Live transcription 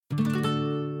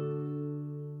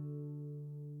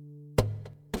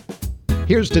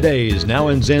Here's today's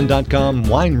NowInZen.com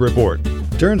wine report.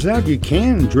 Turns out you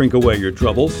can drink away your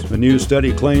troubles. A new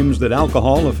study claims that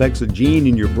alcohol affects a gene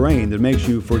in your brain that makes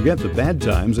you forget the bad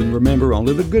times and remember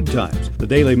only the good times. The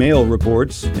Daily Mail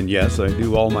reports, and yes, I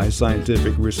do all my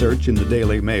scientific research in the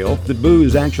Daily Mail, that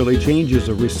booze actually changes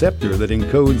a receptor that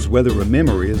encodes whether a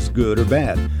memory is good or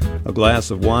bad. A glass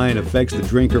of wine affects the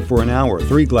drinker for an hour.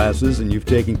 3 glasses and you've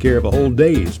taken care of a whole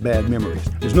day's bad memories.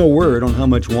 There's no word on how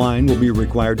much wine will be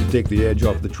required to take the edge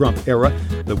off the Trump era,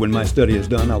 but when my study is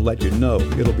done, I'll let you know.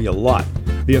 It'll be a lot.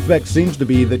 The effect seems to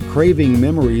be that craving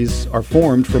memories are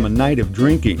formed from a night of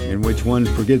drinking, in which one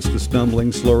forgets the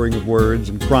stumbling, slurring of words,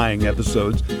 and crying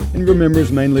episodes, and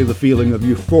remembers mainly the feeling of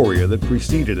euphoria that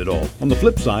preceded it all. On the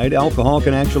flip side, alcohol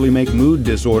can actually make mood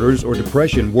disorders or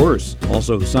depression worse.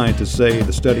 Also, the scientists say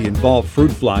the study involved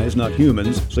fruit flies, not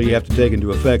humans, so you have to take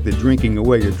into effect that drinking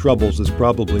away your troubles is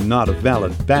probably not a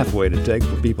valid pathway to take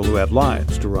for people who have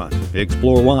lives to run.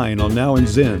 Explore wine on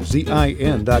NowInZen,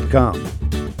 ZIN.com.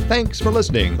 Thanks for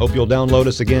listening. Hope you'll download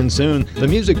us again soon. The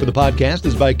music for the podcast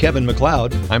is by Kevin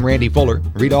MacLeod. I'm Randy Fuller.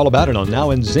 Read all about it on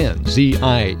NowInZen,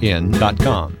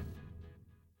 ZIN.com.